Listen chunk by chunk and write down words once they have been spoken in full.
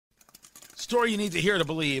story you need to hear to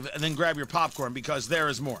believe, and then grab your popcorn because there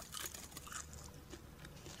is more.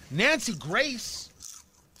 Nancy Grace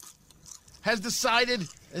has decided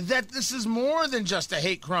that this is more than just a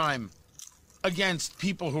hate crime against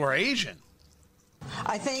people who are Asian.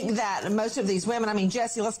 I think that most of these women, I mean,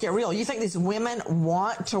 Jesse, let's get real. You think these women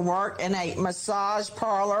want to work in a massage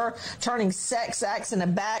parlor, turning sex acts in a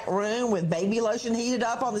back room with baby lotion heated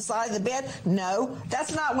up on the side of the bed? No,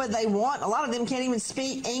 that's not what they want. A lot of them can't even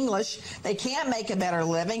speak English. They can't make a better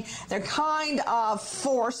living. They're kind of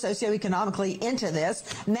forced socioeconomically into this.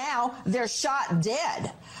 Now they're shot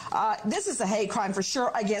dead. This is a hate crime for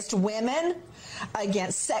sure against women,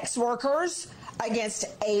 against sex workers, against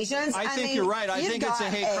Asians. I think you're right. I think it's a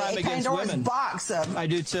hate crime against women. Box of, I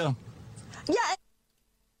do too. Yeah,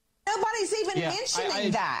 nobody's even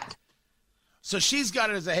mentioning that. So she's got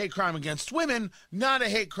it as a hate crime against women, not a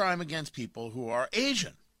hate crime against people who are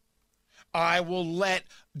Asian. I will let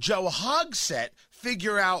Joe Hogsett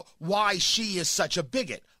figure out why she is such a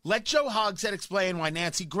bigot. Let Joe Hogsett explain why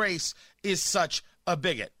Nancy Grace is such a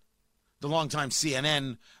bigot. The longtime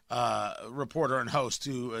CNN reporter and host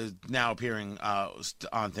who is now appearing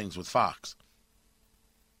on things with Fox.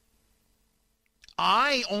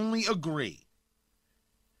 I only agree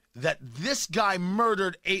that this guy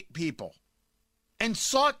murdered 8 people and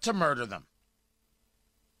sought to murder them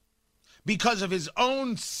because of his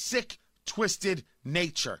own sick, twisted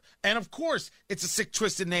nature. And of course, it's a sick,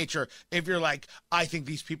 twisted nature if you're like, I think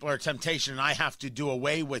these people are a temptation and I have to do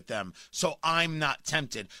away with them so I'm not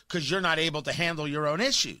tempted because you're not able to handle your own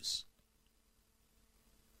issues.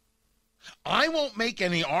 I won't make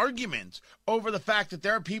any argument over the fact that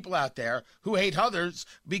there are people out there who hate others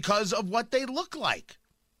because of what they look like,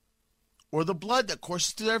 or the blood that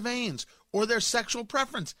courses through their veins, or their sexual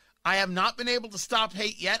preference. I have not been able to stop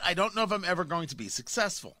hate yet. I don't know if I'm ever going to be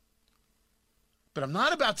successful. But I'm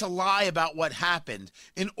not about to lie about what happened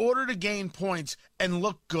in order to gain points and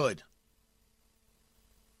look good.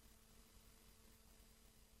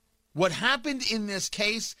 What happened in this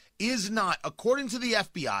case is not, according to the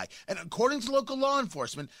FBI and according to local law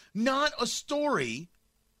enforcement, not a story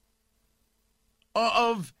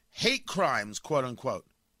of hate crimes, quote unquote.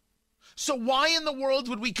 So why in the world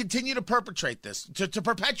would we continue to perpetrate this, to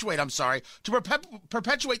perpetuate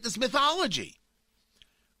this mythology?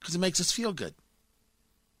 Because it makes us feel good.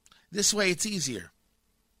 This way it's easier.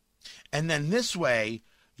 And then this way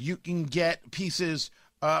you can get pieces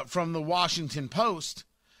from the Washington Post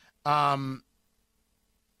about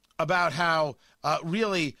how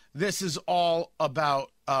really this is all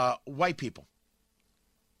about white people.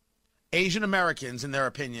 Asian Americans, in their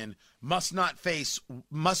opinion, must not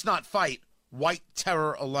fight white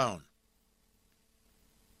terror alone.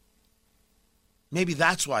 Maybe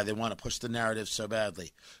that's why they want to push the narrative so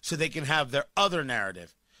badly, so they can have their other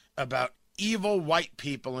narrative about evil white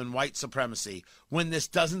people and white supremacy when this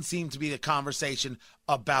doesn't seem to be the conversation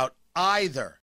about either